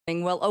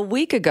Well, a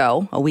week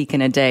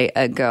and a day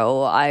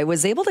ago, I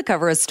was able to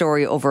cover a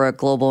story over at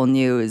Global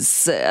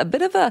News. A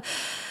bit of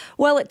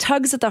it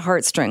tugs at the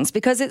heartstrings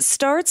because it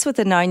starts with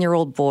a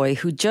 9-year-old boy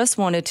who just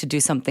wanted to do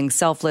something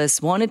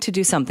selfless, wanted to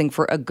do something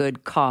for a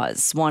good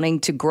cause, wanting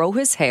to grow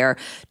his hair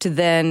to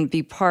then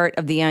be part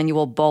of the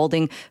annual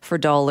Balding for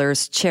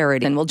Dollars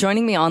charity. And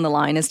joining me on the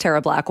line is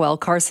Tara Blackwell,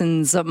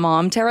 Karsen's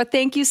mom. Tara,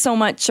 thank you so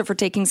much for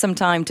taking some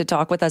time to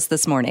talk with us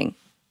this morning.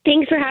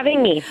 Thanks for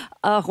having me.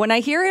 When I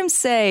hear him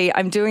say,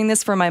 I'm doing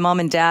this for my mom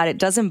and dad, it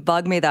doesn't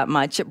bug me that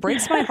much. It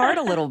breaks my heart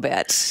a little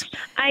bit.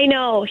 I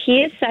know.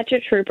 He is such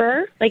a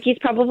trooper. He's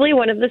probably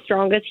one of the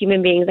strongest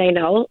human beings I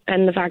know.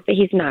 And the fact that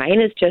he's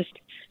 9 is just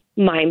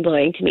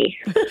mind-blowing to me.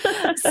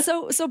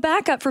 So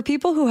back up for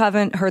people who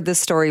haven't heard this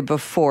story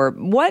before.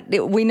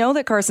 We know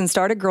that Karsen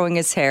started growing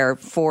his hair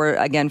for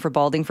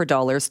Balding for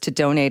Dollars to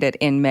donate it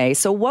in May.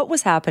 So what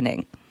was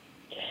happening?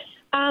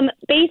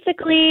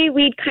 Basically,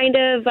 we'd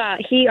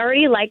he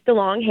already liked the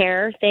long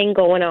hair thing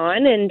going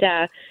on, and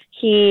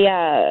he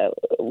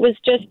was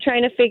just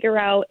trying to figure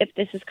out if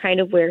this is kind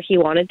of where he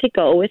wanted to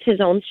go with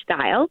his own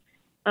style.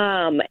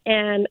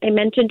 And I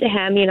mentioned to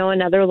him,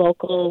 another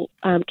local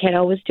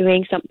kiddo was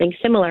doing something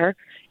similar,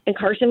 and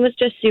Karsen was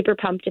just super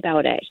pumped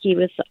about it. He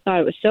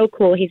thought it was so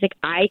cool. He's like,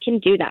 I can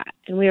do that.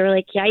 And we were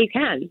like, yeah, you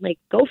can.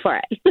 Go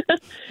for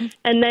it.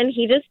 And then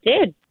he just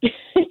did.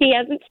 He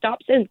hasn't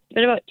stopped since. It's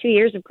been about 2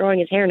 years of growing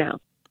his hair now.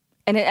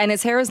 And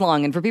his hair is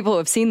long. And for people who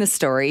have seen the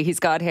story, he's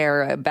got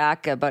hair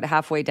back about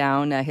halfway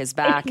down his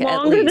back. It's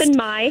longer than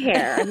my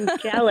hair. I'm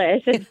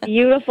jealous. It's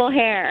beautiful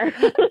hair.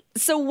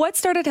 So what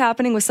started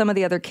happening with some of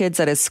the other kids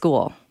at his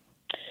school?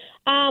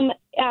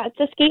 At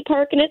the skate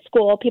park and at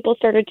school, people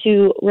started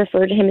to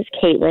refer to him as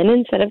Caitlin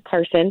instead of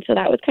Karsen. So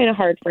that was kind of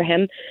hard for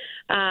him.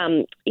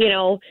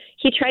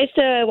 He tries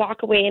to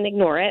walk away and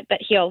ignore it, but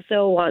he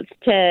also wants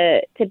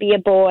to be a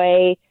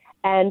boy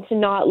and to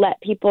not let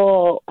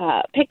people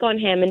pick on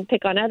him and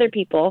pick on other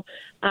people.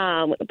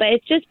 But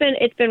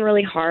it's been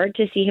really hard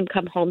to see him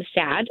come home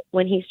sad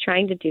when he's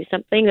trying to do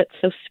something that's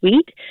so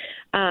sweet.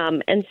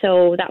 And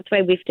so that's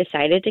why we've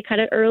decided to cut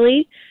it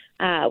early.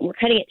 We're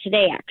cutting it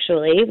today,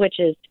 actually, which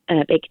is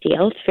a big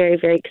deal. It's a very,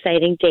 very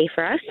exciting day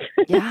for us.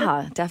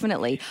 Yeah,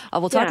 definitely.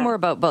 We'll talk more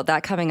about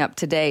that coming up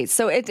today.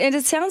 So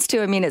it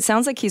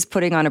sounds like he's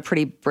putting on a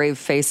pretty brave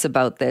face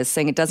about this,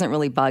 saying it doesn't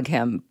really bug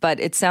him. But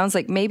it sounds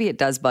like maybe it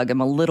does bug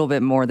him a little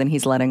bit more than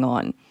he's letting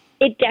on.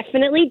 It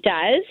definitely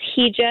does.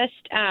 He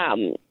just,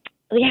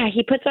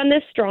 he puts on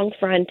this strong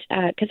front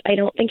because I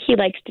don't think he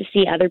likes to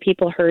see other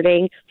people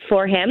hurting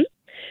for him.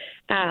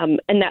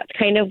 And that's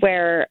kind of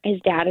where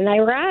his dad and I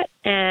were at,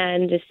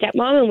 and his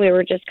stepmom, and we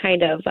were just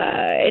kind of,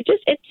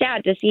 it's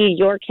sad to see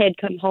your kid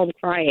come home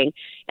crying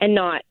and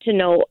not to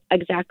know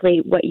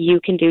exactly what you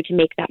can do to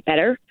make that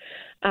better.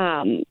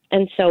 And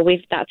so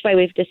that's why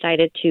we've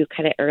decided to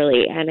cut it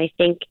early. And I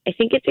think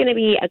it's going to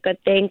be a good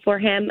thing for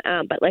him.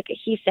 But like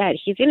he said,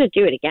 he's going to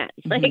do it again.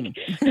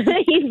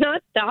 He's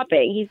not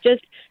stopping. He's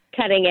just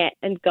cutting it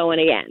and going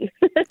again.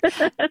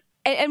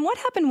 And what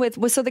happened with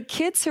the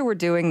kids who were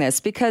doing this?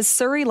 Because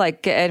Surrey,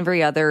 like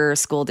every other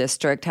school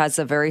district, has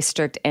a very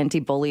strict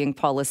anti-bullying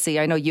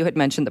policy. I know you had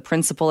mentioned the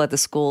principal at the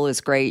school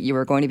is great. You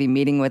were going to be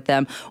meeting with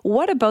them.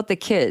 What about the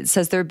kids?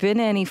 Has there been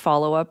any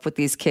follow-up with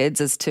these kids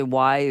as to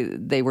why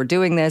they were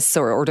doing this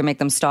or to make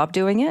them stop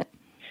doing it?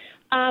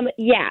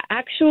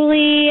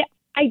 Actually,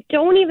 I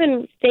don't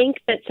even think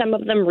that some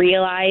of them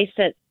realize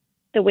that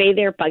the way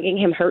they're bugging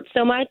him hurts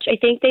so much. I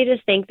think they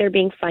just think they're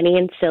being funny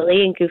and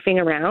silly and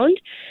goofing around.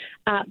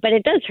 But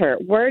it does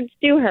hurt. Words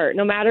do hurt.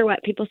 No matter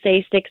what people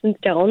say, sticks and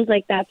stones,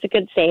 that's a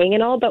good saying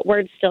and all, but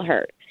words still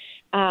hurt.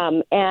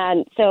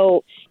 And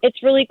so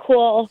it's really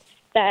cool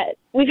that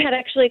we've had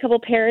actually a couple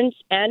parents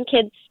and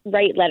kids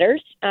write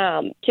letters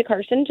to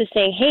Karsen just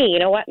saying, hey, you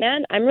know what,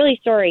 man, I'm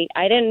really sorry.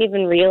 I didn't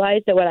even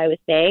realize that what I was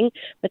saying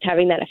was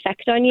having that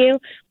effect on you.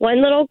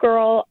 One little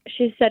girl,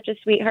 she's such a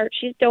sweetheart.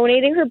 She's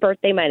donating her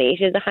birthday money.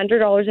 She has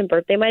 $100 in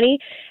birthday money,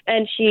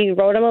 and she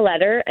wrote him a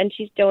letter, and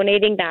she's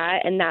donating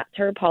that, and that's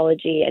her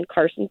apology. And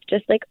Karsen's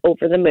just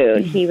over the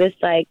moon. He was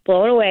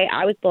blown away.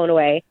 I was blown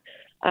away.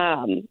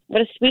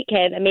 What a sweet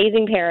kid,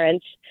 amazing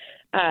parents.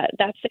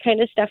 That's the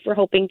kind of stuff we're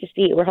hoping to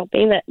see. We're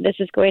hoping that this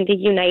is going to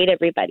unite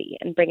everybody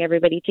and bring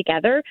everybody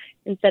together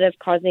instead of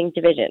causing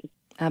division.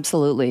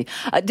 Absolutely.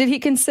 Did he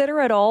consider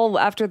at all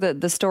after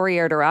the story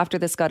aired or after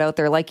this got out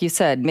there, like you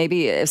said,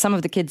 maybe some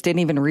of the kids didn't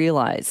even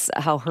realize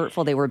how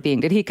hurtful they were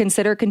being? Did he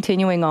consider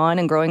continuing on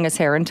and growing his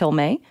hair until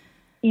May?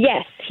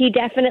 Yes, he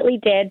definitely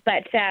did,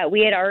 but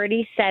we had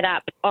already set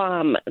up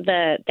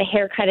the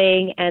hair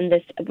cutting, and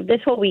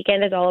this whole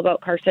weekend is all about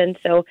Karsen.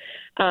 So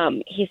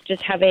he's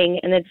just having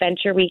an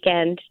adventure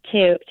weekend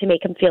to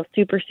make him feel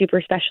super,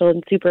 super special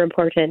and super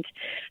important.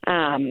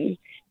 And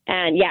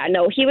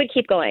he would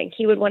keep going.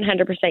 He would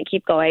 100%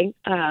 keep going.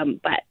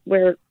 But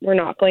we're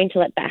not going to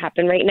let that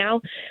happen right now.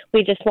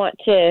 We just want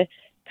to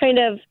kind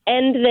of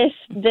end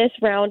this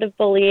round of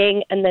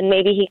bullying, and then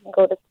maybe he can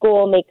go to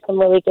school, make some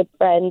really good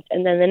friends,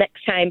 and then the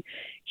next time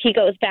he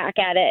goes back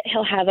at it,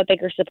 he'll have a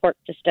bigger support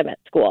system at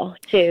school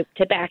to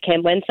back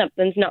him when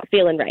something's not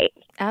feeling right.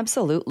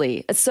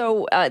 Absolutely.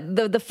 So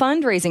the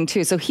fundraising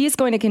too. So he's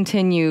going to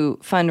continue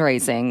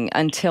fundraising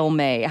until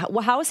May.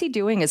 How is he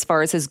doing as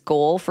far as his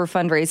goal for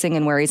fundraising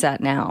and where he's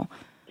at now?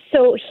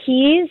 So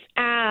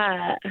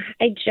I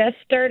just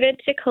started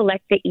to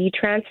collect the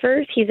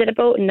e-transfers. He's at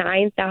about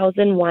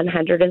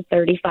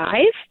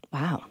 9,135.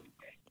 Wow.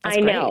 I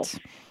know.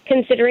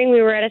 Considering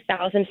we were at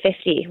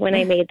 1,050 when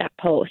I made that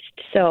post.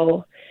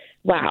 So,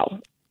 wow.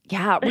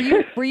 Yeah.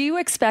 Were you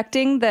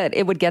expecting that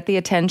it would get the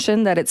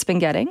attention that it's been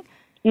getting?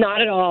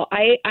 Not at all.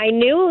 I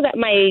knew that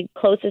my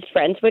closest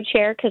friends would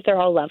share because they're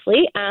all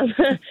lovely. And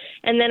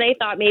then I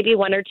thought maybe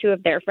one or two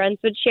of their friends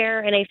would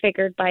share. And I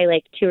figured by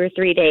like 2 or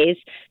 3 days,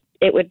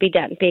 it would be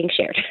done being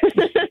shared.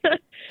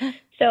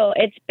 So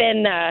it's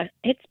been a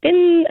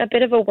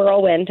bit of a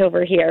whirlwind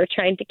over here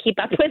trying to keep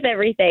up with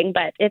everything,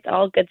 but it's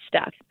all good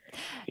stuff.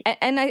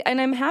 And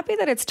I'm happy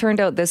that it's turned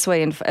out this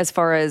way. And as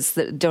far as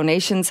the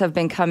donations have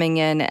been coming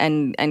in,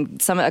 and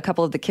a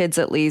couple of the kids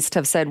at least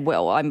have said,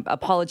 "Well, I'm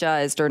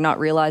apologized or not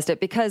realized it,"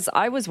 because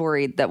I was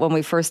worried that when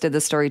we first did the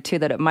story too,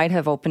 that it might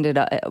have opened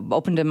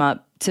him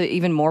up to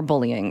even more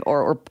bullying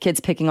or kids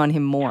picking on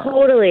him more.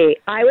 Totally,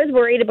 I was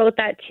worried about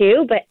that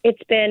too, but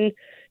it's been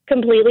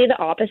completely the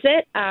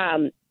opposite.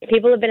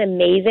 People have been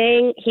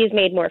amazing. He's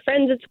made more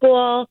friends at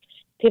school.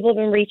 People have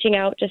been reaching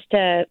out just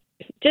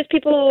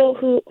people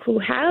who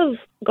have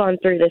gone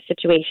through this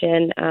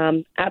situation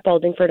at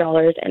Balding for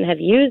Dollars and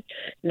have used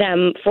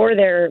them for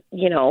their,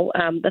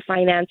 the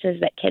finances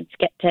that kids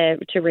get to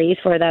raise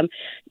for them.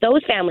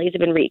 Those families have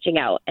been reaching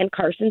out, and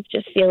Karsen's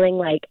just feeling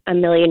like $1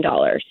 million.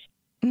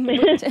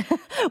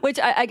 Which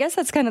I guess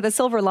that's kind of the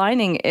silver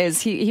lining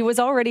is he was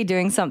already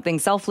doing something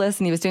selfless,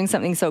 and he was doing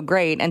something so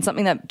great, and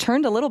something that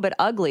turned a little bit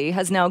ugly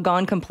has now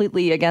gone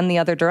completely again the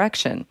other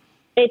direction.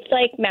 It's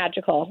like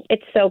magical.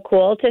 It's so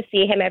cool to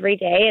see him every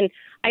day. And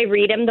I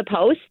read him the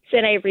posts,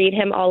 and I read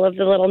him all of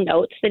the little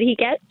notes that he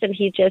gets. And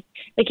he just,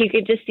 like, you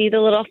could just see the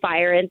little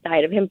fire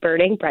inside of him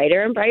burning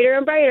brighter and brighter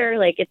and brighter.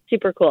 Like, it's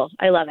super cool.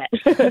 I love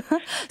it.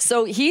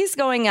 So he's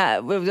going,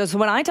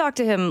 when I talked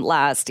to him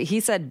last, he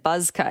said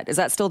buzz cut. Is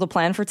that still the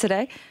plan for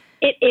today?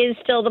 It is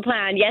still the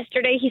plan.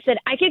 Yesterday he said,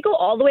 I could go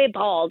all the way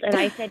bald. And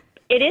I said,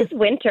 it is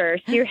winter,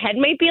 so your head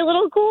might be a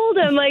little cold.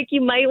 I'm like, you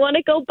might want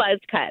to go buzz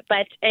cut,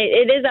 but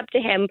it is up to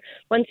him.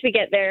 Once we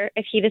get there,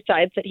 if he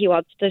decides that he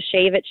wants to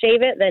shave it,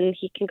 then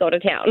he can go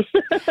to town.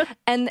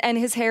 And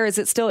his hair, is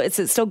it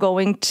still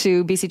going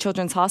to BC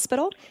Children's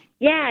Hospital?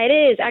 Yeah, it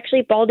is.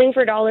 Actually, Balding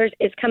for Dollars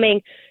is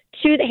coming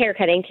to the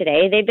haircutting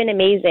today. They've been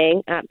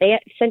amazing. They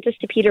sent us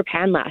to Peter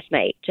Pan last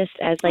night just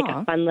as like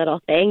a fun little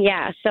thing.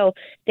 Yeah, so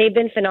they've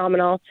been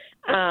phenomenal.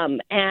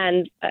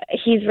 And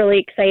he's really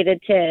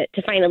excited to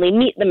finally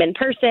meet them in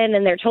person,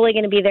 and they're totally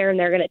going to be there, and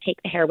they're going to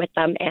take the hair with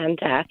them. And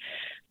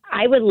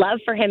I would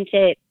love for him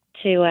to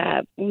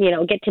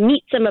get to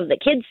meet some of the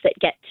kids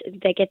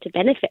that get to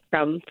benefit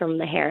from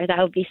the hair. That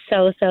would be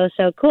so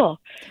cool.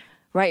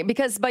 Right,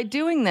 because by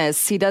doing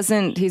this, he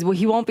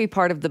won't be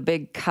part of the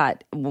big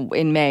cut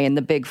in May and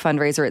the big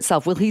fundraiser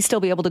itself. Will he still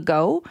be able to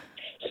go?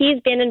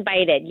 He's been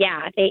invited,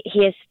 yeah.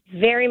 He is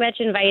very much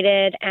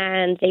invited,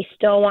 and they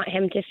still want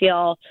him to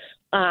feel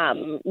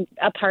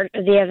a part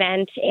of the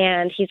event,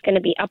 and he's going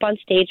to be up on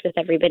stage with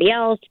everybody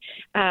else.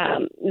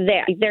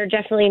 They're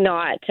definitely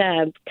not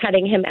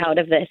cutting him out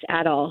of this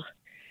at all.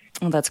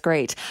 Oh, that's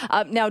great.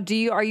 Now,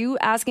 are you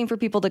asking for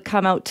people to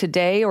come out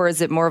today, or is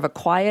it more of a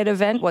quiet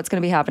event? What's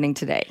going to be happening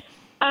today?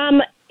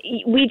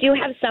 We do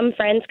have some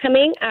friends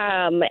coming,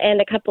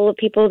 and a couple of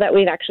people that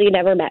we've actually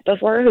never met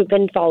before who've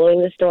been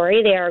following the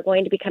story. They are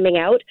going to be coming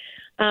out.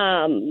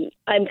 I'm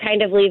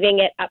kind of leaving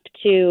it up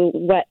to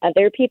what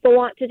other people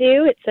want to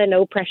do. It's a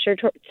no pressure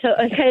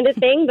kind of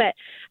thing, but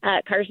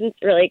Karsen's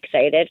really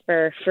excited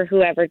for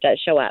whoever does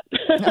show up.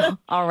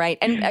 All right.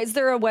 And is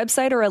there a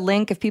website or a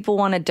link if people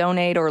want to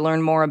donate or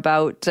learn more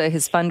about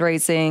his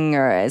fundraising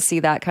or see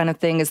that kind of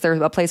thing? Is there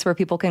a place where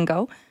people can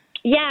go?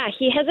 Yeah,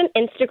 he has an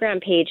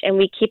Instagram page, and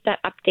we keep that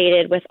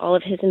updated with all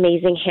of his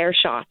amazing hair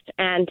shots.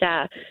 And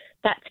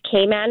that's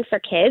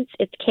KMan4Kidz.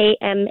 It's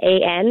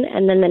KMAN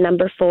and then the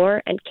number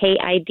 4 and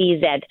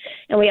KIDZ.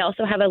 And we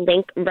also have a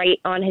link right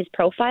on his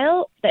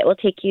profile that will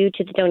take you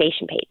to the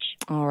donation page.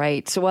 All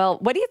right. So, well,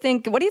 what do you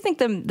think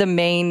the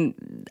main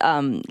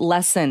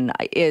lesson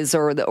is,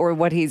 or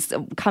what he's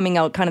coming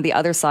out kind of the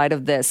other side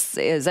of this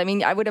is? I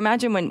mean, I would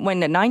imagine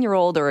when a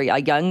 9-year-old or a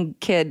young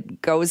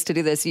kid goes to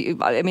do this,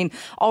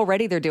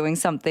 already they're doing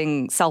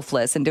something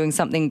selfless and doing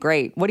something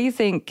great. What do you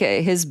think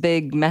his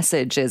big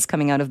message is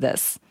coming out of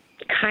this?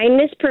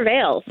 Kindness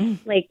prevails.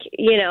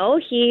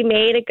 He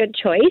made a good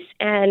choice,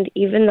 and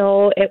even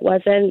though it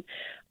wasn't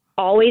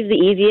always the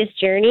easiest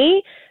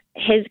journey,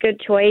 his good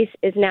choice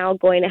is now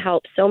going to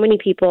help so many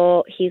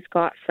people. He's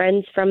got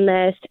friends from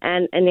this,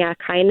 and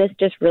kindness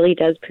just really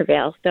does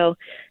prevail. So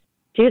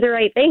do the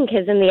right thing,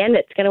 because in the end,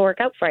 it's going to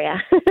work out for you.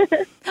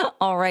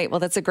 All right. Well,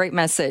 that's a great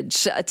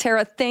message.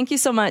 Tara, thank you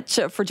so much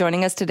for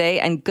joining us today,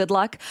 and good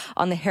luck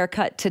on the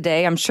haircut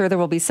today. I'm sure there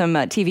will be some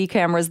TV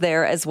cameras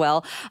there as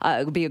well.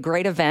 It will be a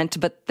great event,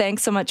 but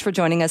thanks so much for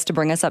joining us to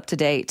bring us up to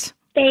date.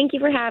 Thank you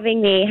for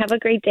having me. Have a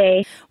great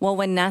day. Well,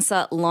 when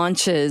NASA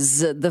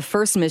launches the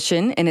first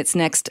mission in its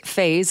next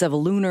phase of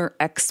lunar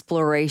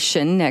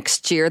exploration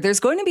next year, there's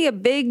going to be a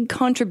big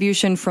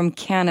contribution from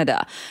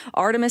Canada.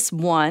 Artemis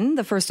 1,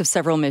 the first of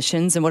several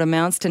missions, and what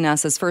amounts to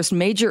NASA's first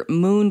major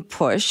moon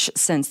push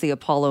since the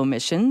Apollo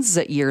missions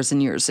years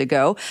and years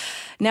ago.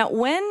 Now,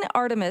 when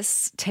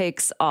Artemis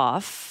takes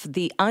off,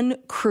 the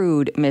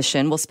uncrewed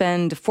mission will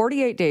spend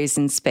 48 days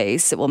in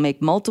space. It will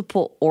make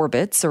multiple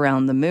orbits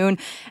around the moon,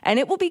 and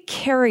it will be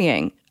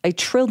carrying 1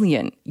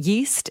 trillion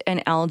yeast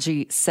and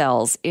algae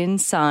cells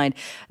inside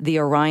the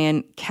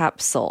Orion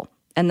capsule.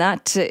 And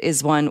that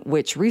is one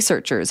which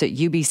researchers at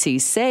UBC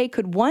say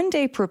could one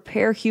day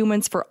prepare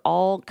humans for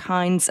all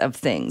kinds of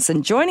things.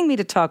 And joining me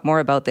to talk more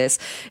about this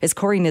is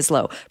Corey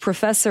Nislow,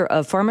 professor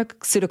of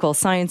Pharmaceutical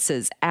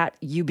Sciences at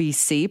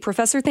UBC.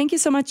 Professor, thank you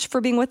so much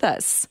for being with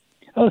us.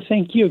 Oh,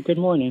 thank you. Good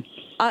morning.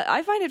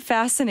 I find it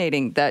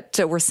fascinating that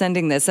we're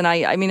sending this. And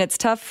I mean, it's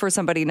tough for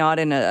somebody not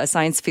in a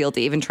science field to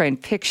even try and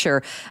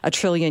picture 1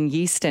 trillion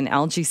yeast and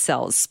algae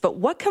cells. But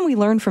what can we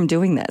learn from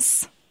doing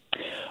this?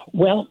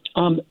 Well,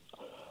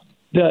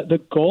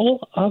 the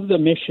goal of the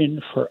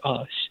mission for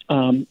us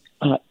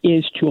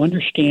is to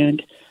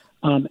understand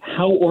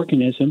how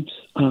organisms,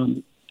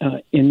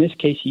 in this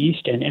case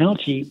yeast and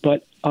algae,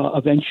 but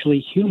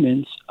eventually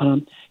humans,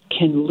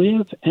 can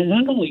live, and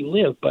not only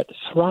live, but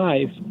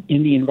thrive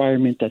in the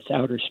environment that's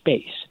outer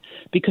space.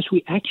 Because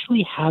we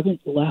actually haven't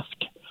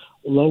left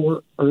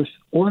lower Earth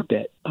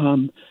orbit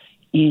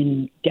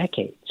in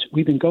decades.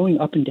 We've been going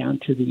up and down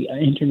to the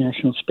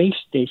International Space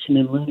Station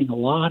and learning a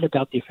lot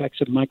about the effects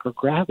of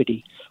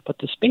microgravity, but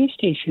the space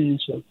station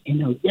is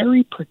a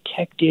very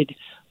protected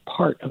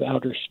part of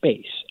outer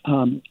space,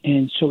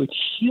 and so it's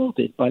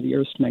shielded by the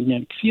Earth's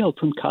magnetic field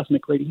from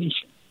cosmic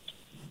radiation.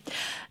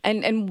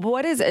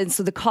 And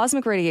so the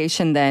cosmic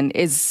radiation then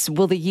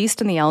will the yeast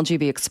and the algae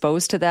be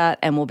exposed to that,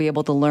 and we'll be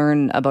able to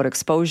learn about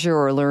exposure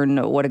or learn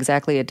what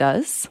exactly it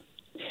does?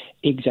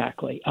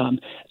 Exactly.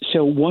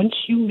 So once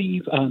you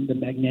leave the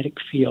magnetic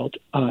field,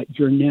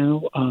 you're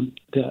now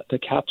the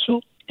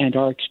capsule and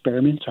our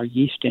experiments, our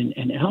yeast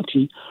and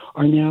algae,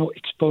 are now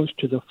exposed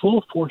to the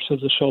full force of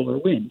the solar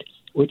wind,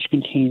 which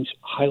contains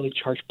highly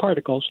charged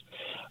particles,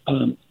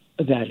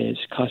 that is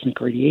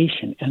cosmic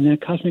radiation. And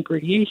that cosmic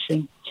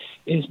radiation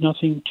is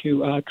nothing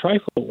to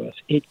trifle with.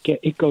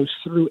 It goes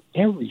through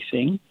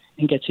everything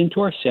and gets into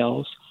our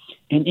cells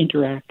and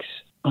interacts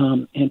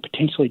and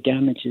potentially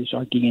damages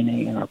our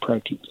DNA and our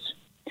proteins.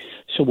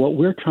 So what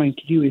we're trying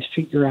to do is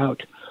figure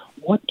out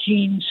what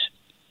genes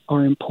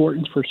are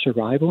important for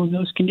survival in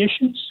those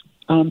conditions,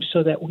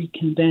 so that we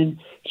can then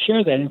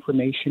share that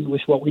information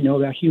with what we know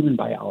about human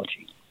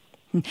biology.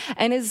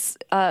 And is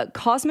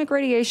cosmic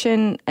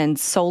radiation and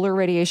solar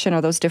radiation,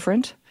 are those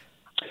different?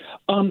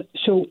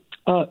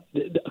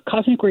 The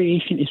cosmic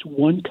radiation is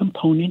one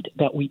component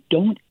that we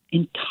don't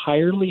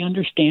entirely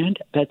understand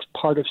that's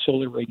part of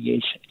solar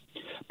radiation.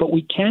 But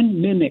we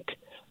can mimic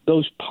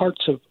those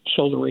parts of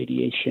solar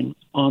radiation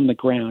on the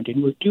ground,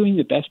 and we're doing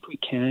the best we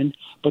can,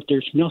 but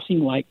there's nothing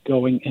like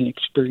going and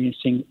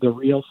experiencing the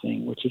real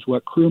thing, which is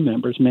what crew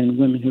members, men and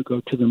women who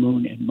go to the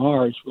moon and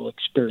Mars, will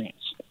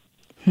experience.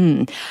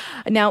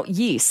 Now,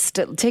 yeast,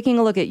 taking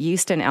a look at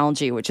yeast and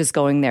algae, which is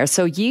going there.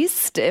 So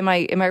yeast, am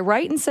I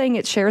right in saying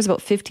it shares about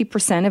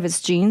 50% of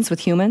its genes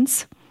with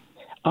humans?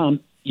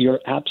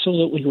 You're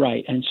absolutely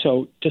right. And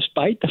so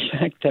despite the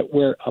fact that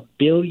we're 1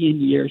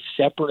 billion years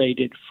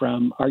separated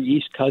from our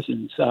yeast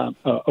cousins,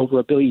 over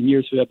 1 billion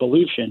years of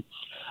evolution,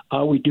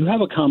 we do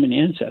have a common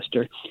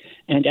ancestor.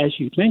 And as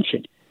you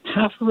mentioned,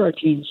 half of our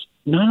genes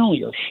not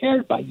only are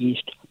shared by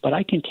yeast, but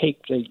I can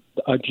take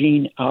a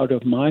gene out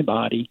of my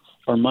body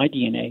or my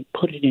DNA,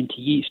 put it into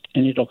yeast,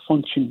 and it'll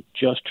function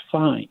just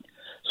fine.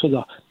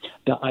 So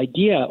the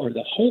idea or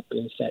the hope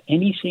is that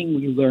anything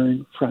we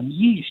learn from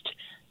yeast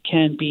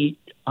can be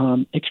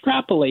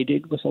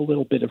extrapolated with a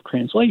little bit of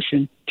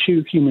translation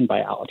to human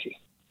biology.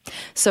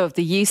 So if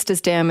the yeast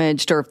is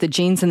damaged, or if the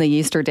genes in the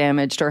yeast are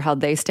damaged, or how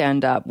they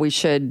stand up, we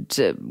should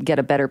get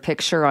a better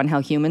picture on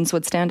how humans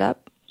would stand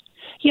up?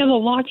 Yeah, the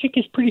logic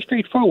is pretty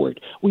straightforward.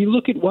 We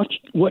look at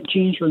what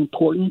genes are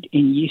important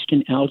in yeast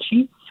and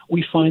algae.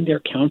 We find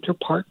their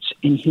counterparts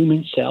in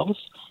human cells,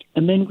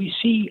 and then we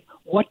see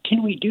what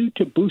can we do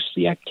to boost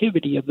the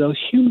activity of those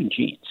human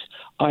genes,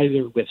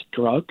 either with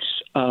drugs,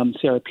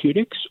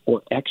 therapeutics,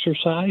 or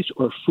exercise,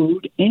 or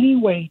food, any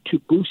way to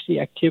boost the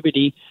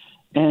activity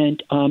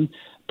and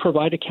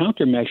provide a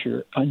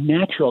countermeasure, a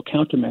natural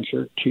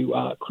countermeasure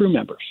to crew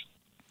members.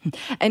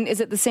 And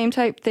is it the same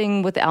type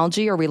thing with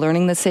algae? Are we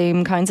learning the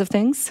same kinds of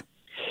things?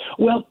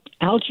 Well,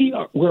 algae,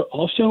 we're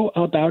also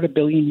about 1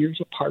 billion years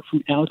apart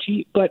from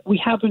algae, but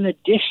we have an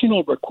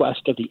additional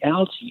request of the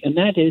algae, and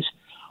that is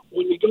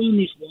when we go on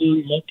these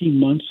long,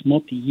 multi-month,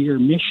 multi-year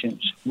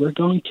missions, we're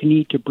going to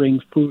need to bring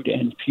food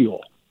and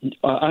fuel.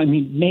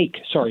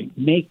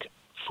 Make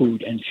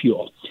food and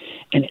fuel.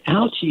 And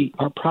algae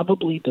are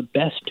probably the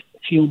best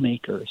fuel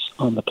makers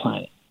on the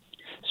planet.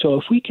 So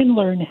if we can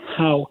learn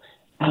how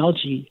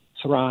algae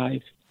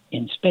thrive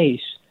in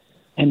space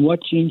and what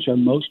genes are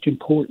most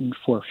important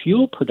for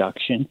fuel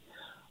production,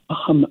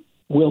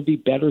 we'll be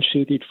better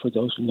suited for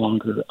those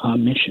longer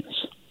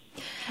missions.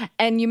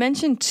 And you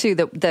mentioned, too,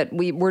 that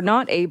we were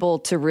not able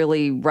to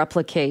really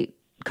replicate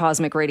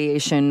cosmic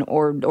radiation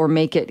or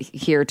make it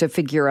here to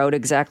figure out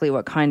exactly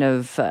what kind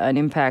of an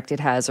impact it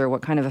has or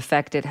what kind of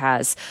effect it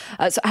has.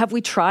 So have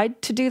we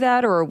tried to do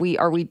that, or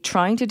are we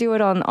trying to do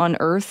it on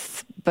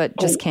Earth but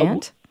just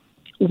can't?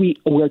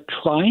 We're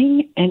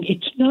trying, and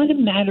it's not a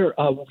matter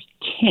of we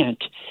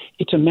can't.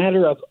 It's a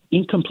matter of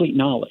incomplete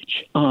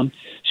knowledge.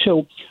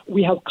 So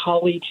we have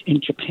colleagues in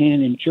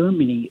Japan and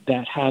Germany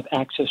that have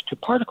access to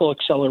particle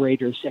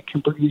accelerators that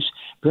can produce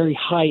very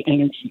high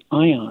energy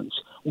ions.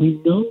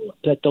 We know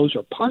that those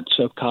are parts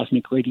of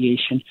cosmic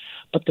radiation,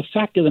 but the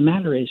fact of the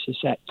matter is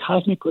that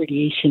cosmic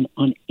radiation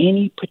on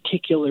any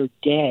particular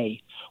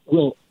day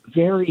will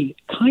vary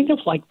kind of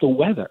like the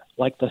weather,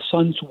 like the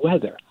sun's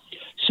weather.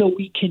 So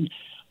we can,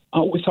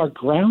 with our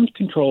ground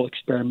control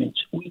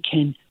experiments, we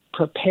can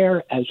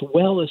prepare as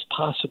well as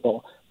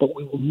possible, but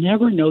we will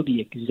never know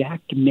the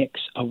exact mix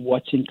of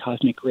what's in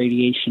cosmic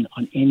radiation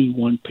on any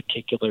one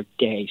particular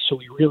day. So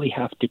we really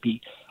have to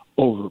be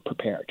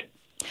over-prepared.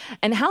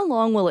 And how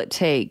long will it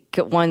take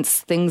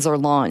once things are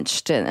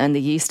launched and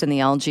the yeast and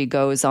the algae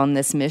goes on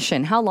this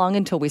mission? How long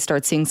until we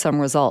start seeing some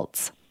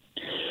results?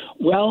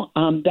 Well,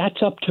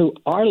 that's up to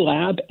our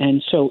lab,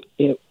 and so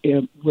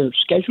we're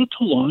scheduled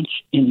to launch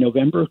in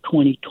November of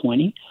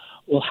 2020.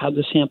 We'll have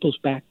the samples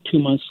back 2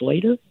 months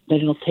later. Then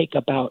it'll take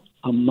about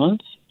a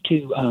month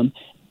to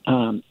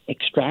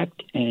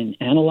extract and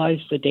analyze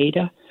the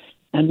data.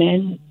 And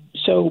then,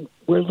 so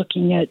we're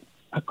looking at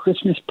a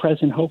Christmas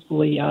present,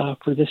 hopefully,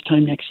 for this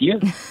time next year.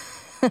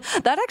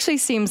 That actually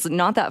seems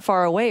not that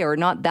far away, or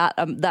not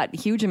that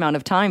huge amount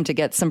of time to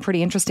get some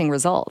pretty interesting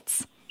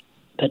results.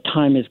 The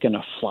time is going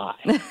to fly,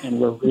 and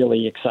we're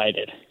really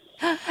excited.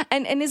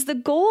 And is the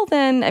goal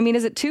then,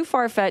 is it too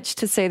far-fetched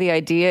to say the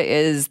idea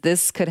is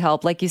this could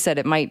help, like you said,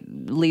 it might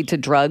lead to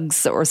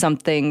drugs or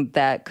something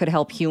that could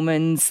help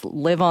humans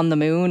live on the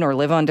moon or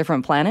live on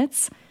different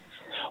planets?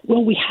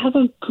 Well, we have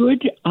a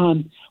good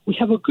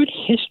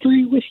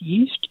history with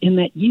yeast, in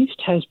that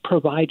yeast has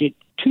provided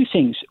two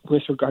things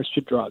with regards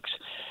to drugs.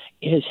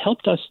 It has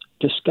helped us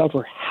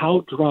discover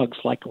how drugs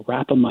like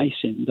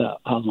rapamycin, the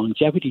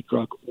longevity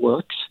drug,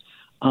 works.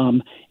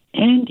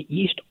 And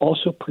yeast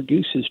also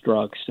produces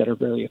drugs that are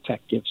very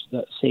effective,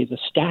 say the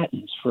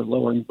statins for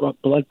lowering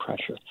blood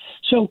pressure.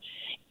 So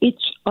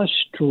it's a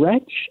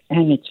stretch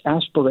and it's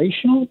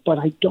aspirational, but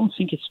I don't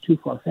think it's too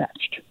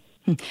far-fetched.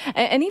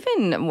 And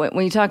even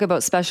when you talk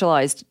about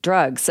specialized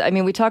drugs,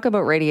 we talk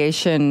about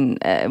radiation,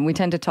 we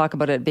tend to talk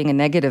about it being a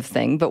negative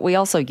thing, but we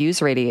also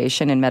use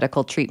radiation in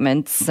medical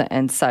treatments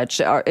and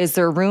such. Is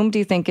there room, do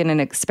you think, in an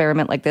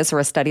experiment like this or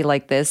a study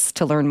like this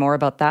to learn more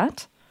about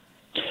that?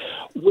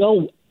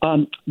 Well,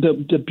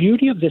 the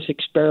beauty of this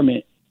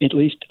experiment, at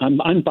least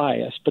I'm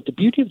unbiased, but the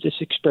beauty of this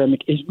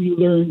experiment is we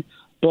learn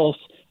both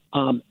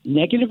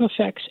negative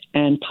effects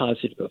and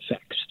positive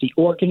effects. The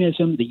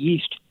organism, the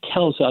yeast,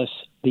 tells us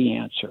the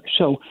answer.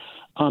 So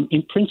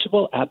in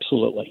principle,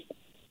 absolutely.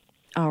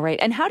 All right.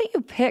 And how do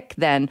you pick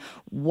then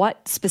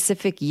what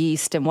specific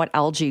yeast and what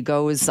algae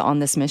goes on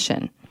this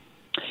mission?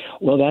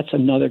 Well, that's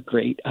another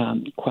great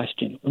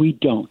question. We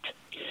don't.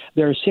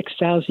 There are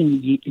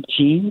 6,000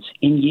 genes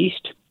in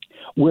yeast.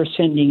 We're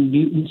sending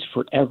mutants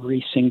for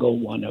every single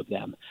one of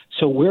them.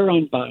 So we're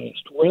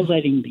unbiased. We're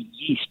letting the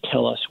yeast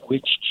tell us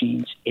which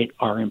genes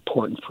are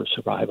important for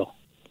survival.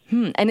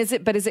 And is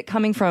it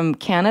coming from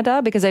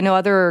Canada? Because I know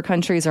other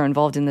countries are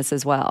involved in this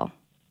as well.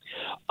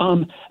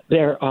 We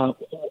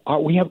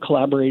have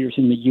collaborators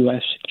in the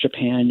U.S.,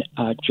 Japan,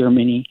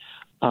 Germany.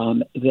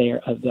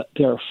 There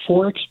are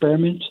 4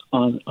 experiments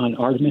on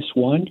Artemis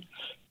 1.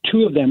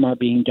 2 of them are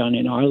being done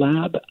in our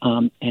lab,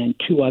 and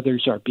 2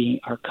 others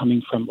are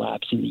coming from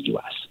labs in the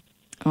U.S.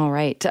 All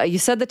right. You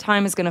said the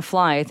time is going to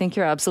fly. I think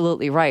you're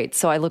absolutely right.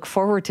 So I look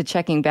forward to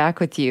checking back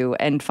with you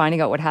and finding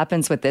out what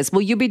happens with this.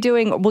 Will you be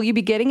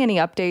getting any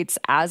updates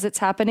as it's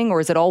happening, or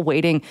is it all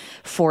waiting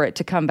for it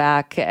to come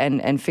back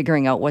and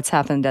figuring out what's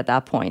happened at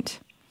that point?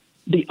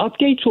 The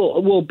updates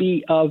will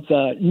be of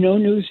no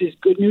news is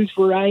good news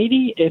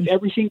variety. If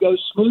everything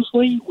goes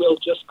smoothly, we'll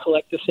just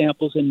collect the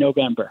samples in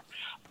November.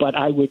 But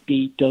I would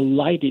be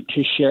delighted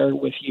to share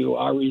with you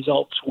our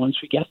results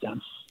once we get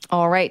them.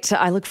 All right.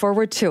 I look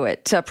forward to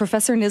it.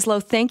 Professor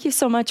Nislow, thank you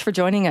so much for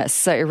joining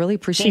us. I really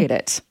appreciate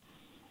it.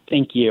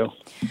 Thank you.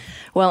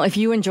 Well, if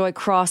you enjoy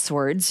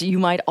crosswords, you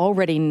might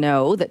already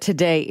know that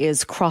today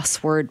is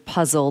Crossword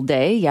Puzzle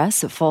Day.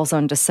 Yes, it falls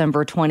on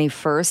December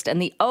 21st.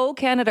 And the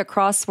Canada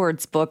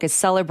Crosswords Book is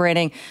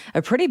celebrating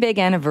a pretty big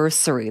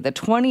anniversary. The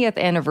 20th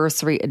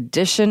anniversary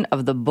edition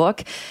of the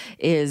book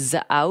is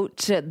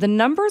out. The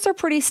numbers are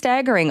pretty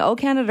staggering.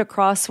 Canada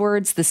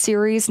Crosswords, the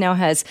series now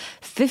has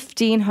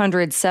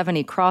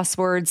 1,570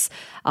 crosswords,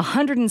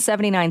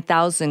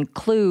 179,000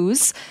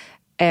 clues,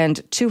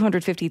 and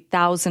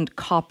 250,000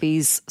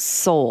 copies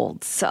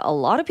sold. So a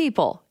lot of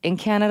people in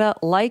Canada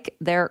like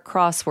their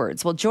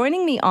crosswords. Well,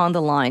 joining me on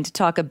the line to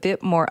talk a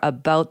bit more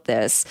about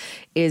this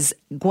is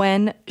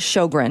Gwen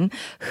Sjorgen,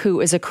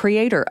 who is a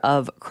creator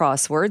of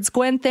crosswords.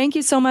 Gwen, thank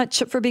you so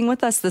much for being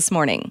with us this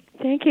morning.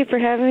 Thank you for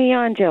having me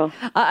on, Jill.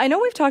 I know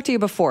we've talked to you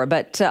before,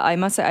 but I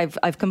must say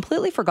I've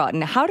completely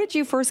forgotten. How did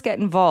you first get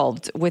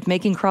involved with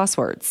making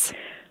crosswords?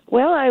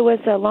 Well, I was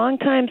a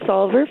long-time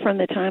solver from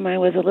the time I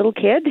was a little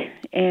kid,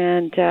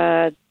 and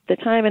the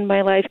time in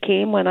my life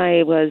came when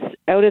I was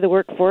out of the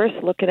workforce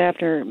looking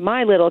after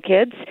my little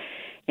kids,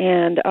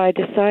 and I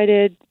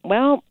decided,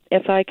 well,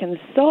 if I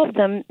can solve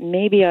them,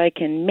 maybe I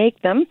can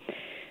make them.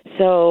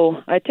 So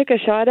I took a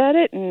shot at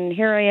it, and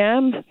here I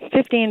am,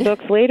 15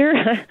 books later,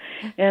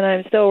 and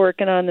I'm still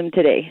working on them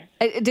today.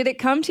 Did it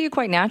come to you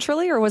quite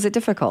naturally, or was it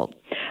difficult?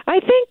 I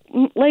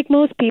think, like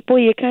most people,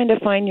 you kind of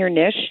find your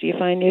niche. You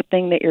find your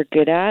thing that you're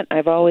good at.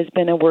 I've always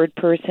been a word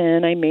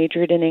person. I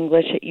majored in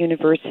English at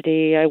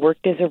university. I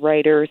worked as a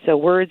writer, so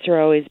words have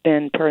always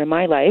been part of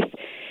my life.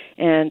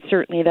 And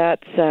certainly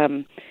that's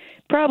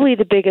probably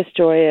the biggest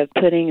joy of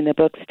putting the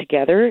books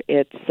together.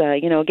 It's,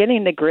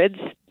 getting the grids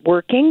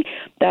working.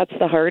 That's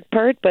the hard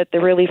part, but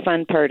the really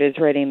fun part is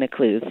writing the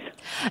clues.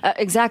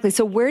 Exactly.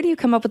 So where do you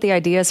come up with the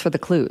ideas for the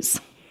clues?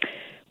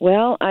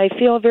 Well, I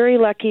feel very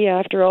lucky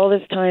after all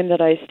this time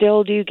that I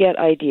still do get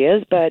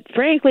ideas, but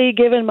frankly,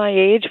 given my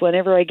age,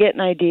 whenever I get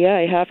an idea,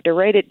 I have to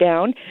write it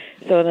down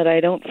so that I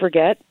don't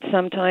forget.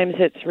 Sometimes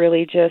it's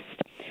really just,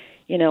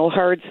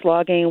 hard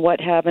slogging. What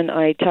haven't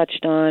I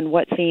touched on?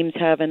 What themes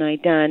haven't I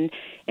done?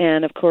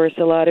 And, of course,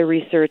 a lot of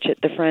research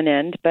at the front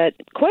end. But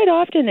quite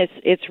often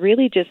it's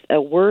really just a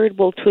word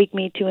will tweak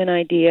me to an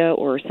idea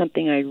or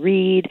something I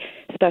read,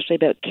 especially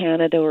about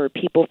Canada or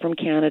people from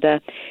Canada,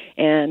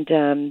 and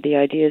the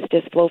ideas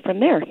just flow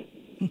from there.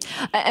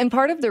 And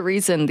part of the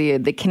reason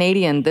the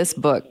Canadian, this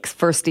book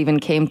first even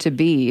came to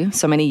be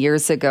so many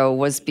years ago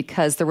was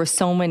because there were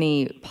so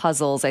many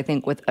puzzles, I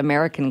think, with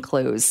American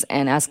clues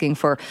and asking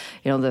for,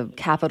 the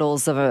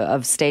capitals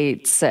of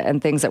states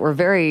and things that were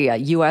very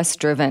U.S.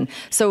 driven.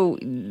 So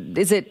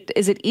is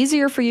it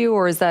easier for you,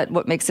 or is that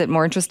what makes it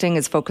more interesting,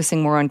 is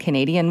focusing more on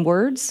Canadian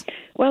words?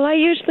 Well, I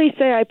usually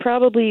say I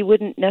probably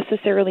wouldn't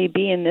necessarily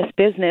be in this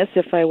business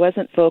if I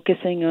wasn't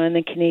focusing on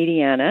the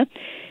Canadiana.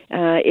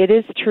 It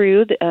is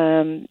true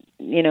that,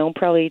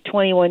 probably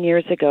 21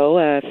 years ago,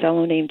 a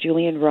fellow named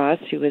Julian Ross,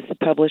 who was the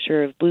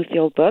publisher of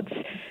Bluefield Books,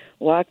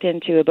 walked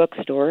into a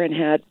bookstore and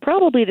had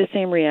probably the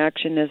same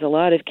reaction as a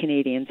lot of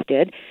Canadians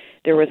did.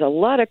 There was a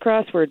lot of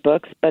crossword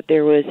books, but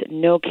there was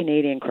no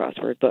Canadian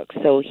crossword books.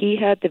 So he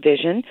had the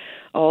vision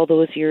all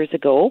those years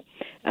ago,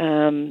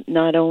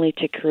 not only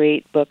to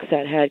create books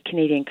that had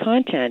Canadian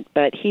content,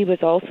 but he was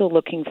also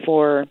looking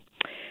for,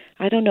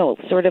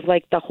 sort of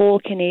like the whole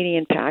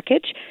Canadian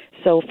package.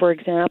 So, for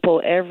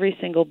example, every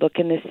single book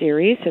in the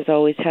series has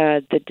always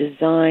had the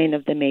design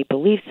of the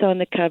maple leafs on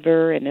the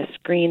cover and a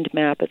screened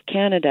map of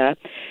Canada.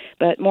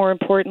 But more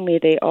importantly,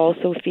 they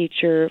also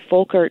feature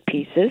folk art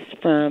pieces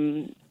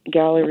from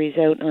galleries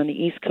out on the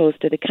east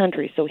coast of the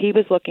country. So he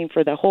was looking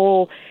for the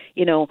whole,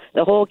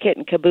 the whole kit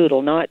and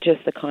caboodle, not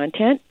just the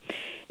content.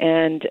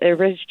 And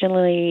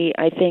originally,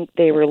 I think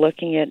they were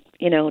looking at,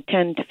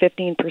 10 to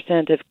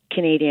 15% of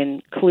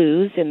Canadian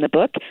clues in the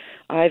book.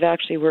 I've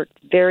actually worked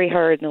very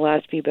hard in the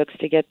last few books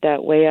to get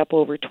that way up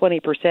over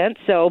 20%.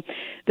 So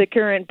the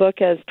current book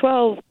has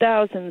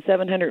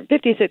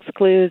 12,756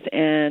 clues,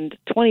 and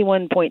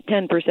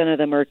 21.10% of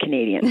them are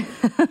Canadian.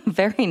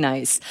 Very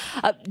nice.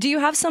 Do you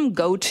have some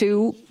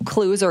go-to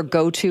clues or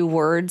go-to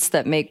words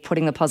that make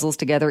putting the puzzles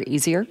together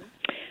easier?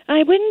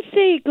 I wouldn't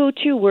say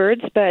go-to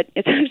words, but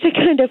it's actually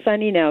kind of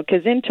funny now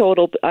because in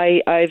total,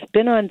 I've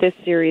been on this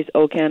series,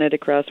 Canada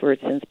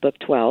Crosswords, since book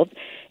 12,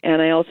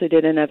 and I also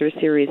did another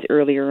series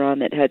earlier on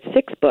that had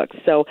 6 books.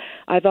 So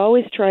I've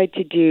always tried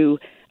to do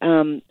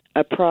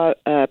a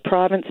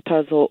province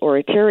puzzle or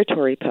a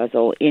territory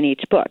puzzle in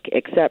each book,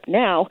 except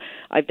now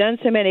I've done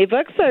so many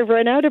books, I've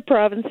run out of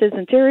provinces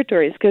and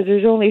territories because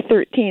there's only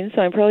 13,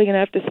 so I'm probably going to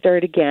have to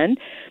start again.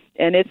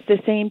 And it's the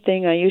same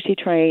thing. I usually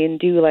try and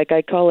do, like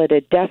I call it,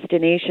 a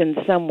destination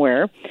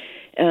somewhere.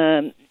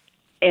 And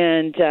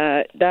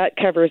that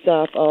covers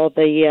off all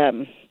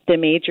the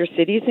major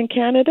cities in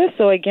Canada.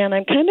 So again,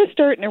 I'm kind of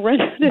starting to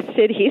run out of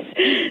cities.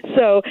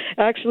 So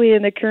actually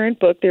in the current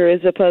book, there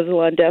is a puzzle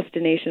on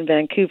Destination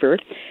Vancouver,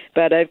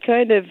 but I've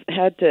kind of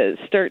had to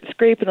start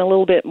scraping a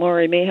little bit more.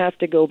 I may have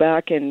to go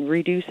back and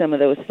redo some of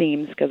those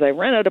themes because I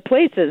run out of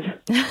places.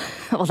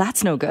 Well,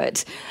 that's no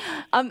good.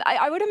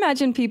 I would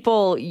imagine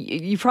people,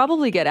 you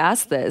probably get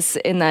asked this,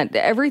 in that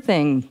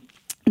everything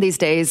these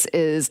days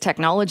is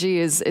technology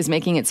is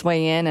making its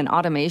way in, and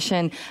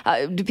automation.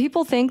 Do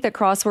people think that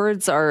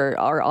crosswords are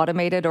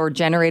automated or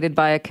generated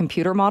by a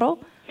computer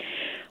model?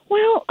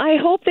 Well, I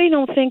hope they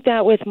don't think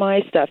that with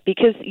my stuff,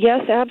 because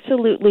yes,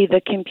 absolutely, the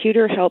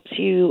computer helps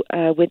you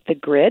with the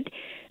grid.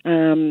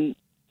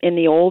 In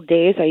the old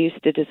days, I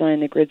used to design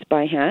the grids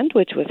by hand,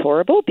 which was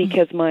horrible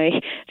because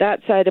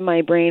that side of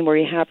my brain where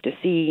you have to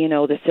see,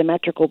 the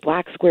symmetrical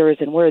black squares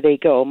and where they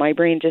go, my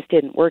brain just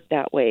didn't work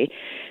that way.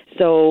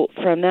 So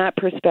from that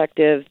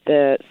perspective,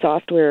 the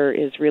software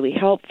is really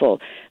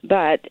helpful.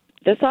 But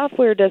the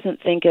software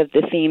doesn't think of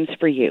the themes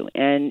for you.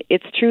 And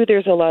it's true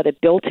there's a lot of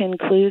built-in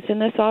clues in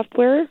the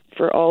software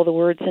for all the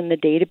words in the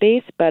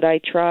database, but I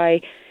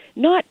try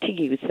not to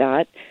use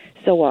that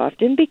so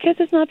often because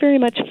it's not very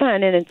much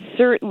fun, and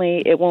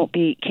it won't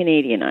be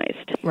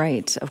Canadianized.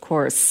 Right, of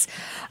course.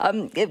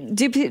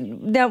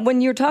 Now,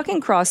 when you're talking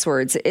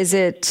crosswords, is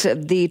it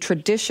the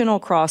traditional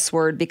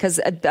crossword? Because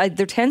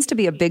there tends to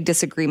be a big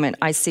disagreement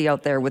I see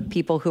out there with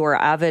people who are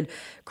avid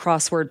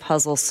crossword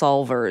puzzle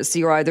solvers.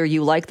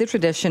 You like the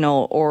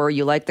traditional or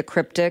you like the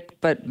cryptic,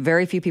 but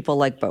very few people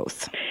like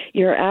both.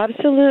 You're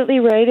absolutely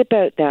right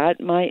about that.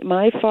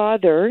 My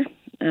father,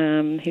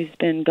 who's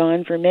been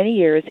gone for many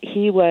years,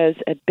 he was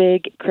a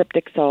big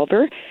cryptic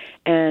solver,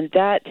 and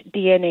that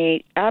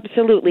DNA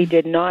absolutely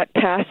did not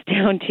pass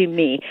down to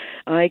me.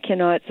 I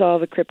cannot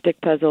solve a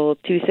cryptic puzzle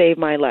to save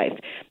my life.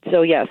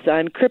 So yes,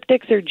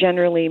 cryptics are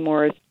generally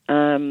more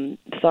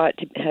thought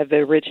to have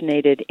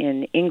originated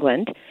in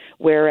England,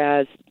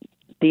 whereas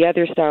the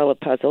other style of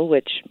puzzle,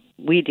 which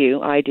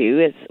I do,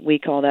 is we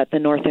call that the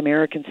North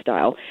American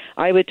style.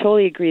 I would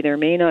totally agree there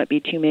may not be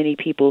too many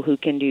people who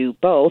can do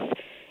both.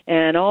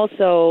 And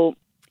also,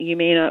 you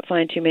may not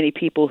find too many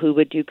people who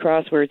would do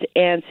crosswords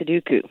and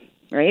Sudoku,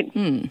 right?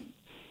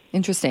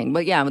 Interesting.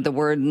 But yeah, with the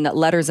word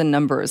letters and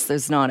numbers,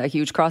 there's not a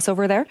huge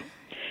crossover there?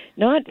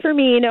 Not for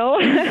me, no.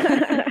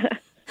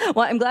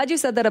 Well, I'm glad you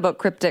said that about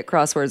cryptic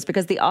crosswords,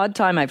 because the odd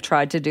time I've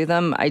tried to do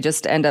them, I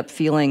just end up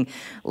feeling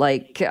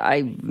like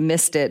I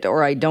missed it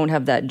or I don't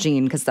have that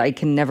gene because I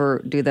can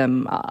never do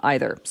them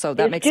either. So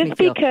that makes me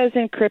feel... Just because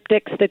in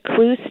cryptics, the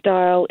clue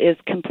style is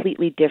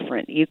completely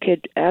different. You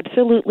could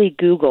absolutely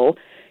Google,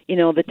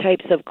 the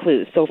types of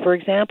clues. So, for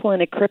example,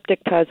 in a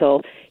cryptic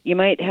puzzle, you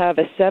might have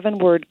a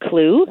 7-word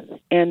clue,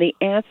 and the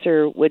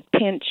answer would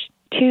pinch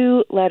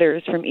 2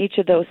 letters from each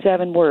of those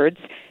 7 words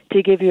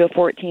to give you a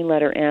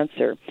 14-letter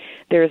answer.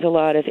 There's a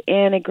lot of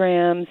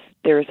anagrams.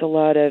 There's a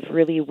lot of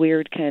really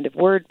weird kind of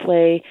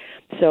wordplay.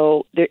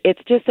 So it's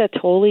just a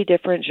totally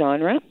different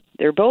genre.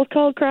 They're both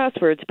called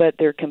crosswords, but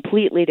they're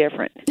completely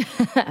different.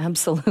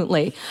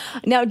 Absolutely.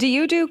 Now, do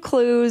you do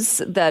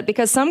clues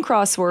because some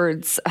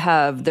crosswords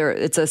have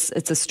it's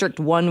a strict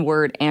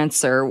 1-word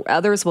answer.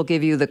 Others will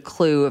give you the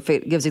clue if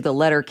it gives you the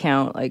letter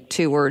count, like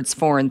 2 words,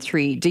 4 and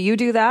 3. Do you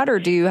do that, or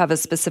do you have a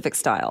specific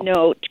style?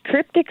 No,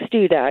 cryptics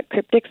do that.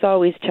 Cryptics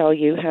always tell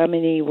you how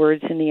many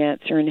words in the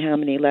answer and how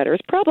many letters,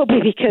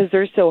 probably because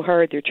they're so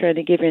hard, they're trying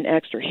to give you an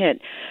extra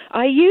hint.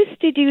 I used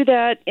to do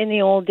that in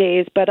the old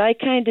days, but I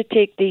kind of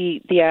take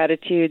the attitude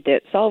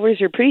that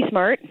solvers are pretty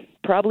smart,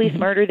 probably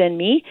smarter than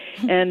me,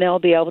 and they'll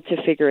be able to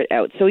figure it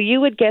out. So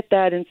you would get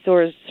that in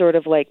sort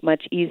of like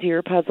much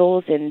easier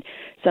puzzles. In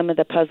some of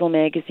the puzzle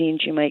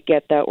magazines, you might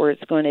get that where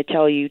it's going to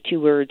tell you 2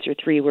 words or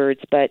 3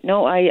 words. But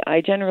no,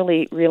 I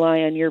generally rely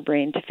on your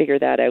brain to figure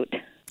that out.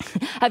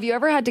 Have you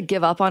ever had to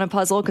give up on a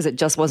puzzle because it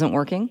just wasn't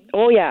working?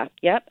 Oh, yeah.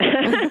 Yep.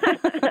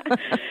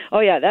 Oh,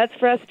 yeah. That's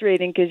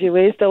frustrating because you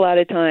waste a lot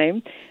of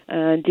time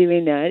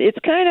doing that. It's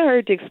kind of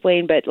hard to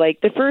explain, but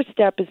like the first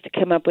step is to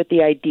come up with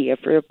the idea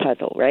for a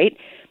puzzle, right?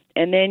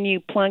 And then you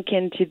plunk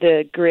into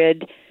the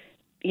grid,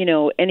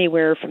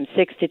 anywhere from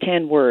 6 to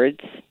 10 words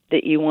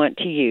that you want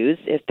to use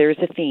if there's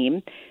a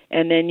theme.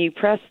 And then you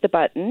press the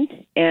button,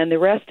 and the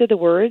rest of the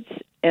words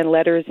and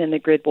letters in the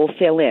grid will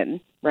fill in,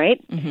 right?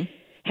 Mm-hmm.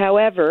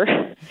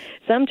 However,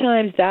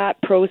 sometimes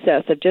that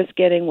process of just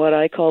getting what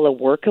I call a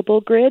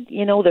workable grid,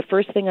 the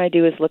first thing I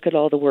do is look at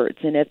all the words.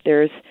 And if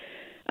there's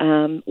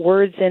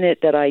words in it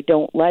that I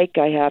don't like,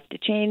 I have to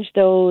change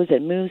those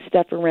and move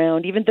stuff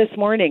around. Even this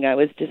morning I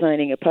was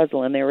designing a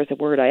puzzle and there was a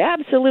word I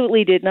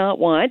absolutely did not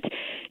want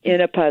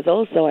in a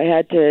puzzle, so I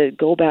had to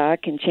go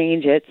back and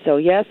change it. So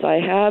yes, I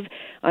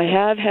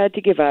have had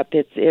to give up.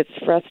 It's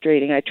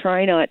frustrating. I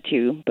try not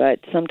to, but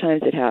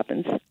sometimes it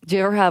happens. Do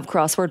you ever have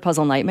crossword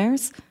puzzle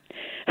nightmares?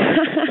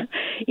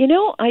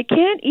 I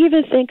can't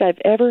even think I've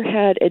ever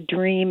had a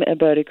dream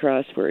about a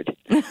crossword.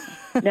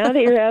 Now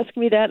that you're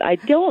asking me that, I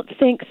don't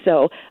think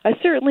so. I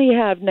certainly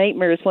have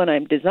nightmares when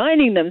I'm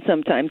designing them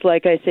sometimes,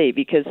 like I say,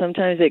 because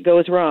sometimes it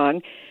goes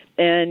wrong.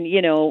 And,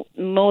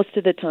 most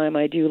of the time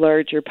I do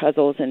larger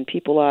puzzles, and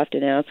people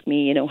often ask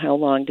me, how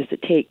long does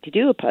it take to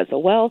do a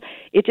puzzle? Well,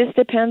 it just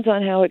depends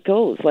on how it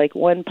goes. Like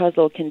one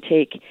puzzle can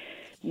take,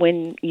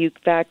 when you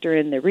factor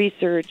in the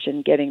research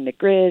and getting the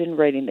grid and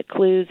writing the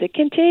clues, it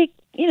can take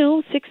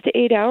 6 to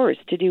 8 hours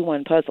to do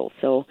one puzzle.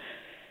 So,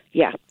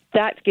 yeah,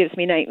 that gives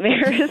me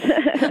nightmares.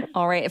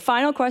 All right.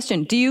 Final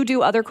question. Do you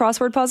do other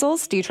crossword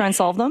puzzles? Do you try and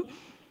solve them?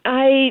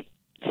 I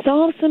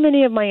solve so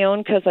many of my own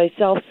because I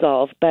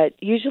self-solve, but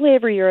usually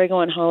every year I go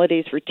on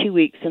holidays for 2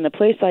 weeks, and the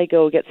place I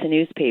go gets a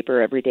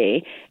newspaper every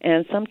day,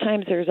 and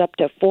sometimes there's up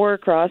to 4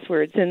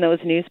 crosswords in those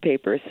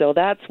newspapers, so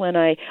that's when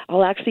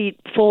I'll actually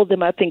fold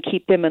them up and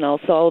keep them, and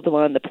I'll solve them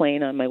on the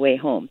plane on my way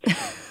home.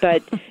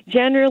 But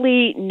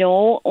generally,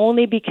 no,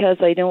 only because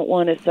I don't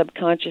want to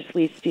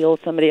subconsciously steal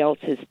somebody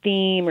else's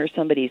theme or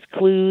somebody's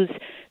clues.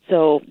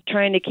 So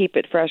trying to keep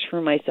it fresh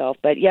for myself.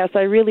 But yes,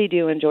 I really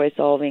do enjoy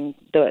solving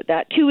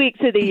that 2 weeks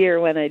of the year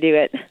when I do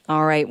it.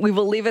 All right. We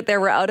will leave it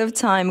there. We're out of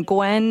time.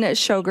 Gwen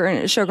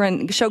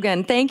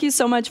Sjorgen, thank you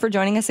so much for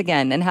joining us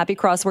again, and happy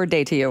Crossword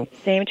Day to you.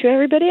 Same to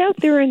everybody out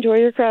there. Enjoy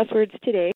your crosswords today.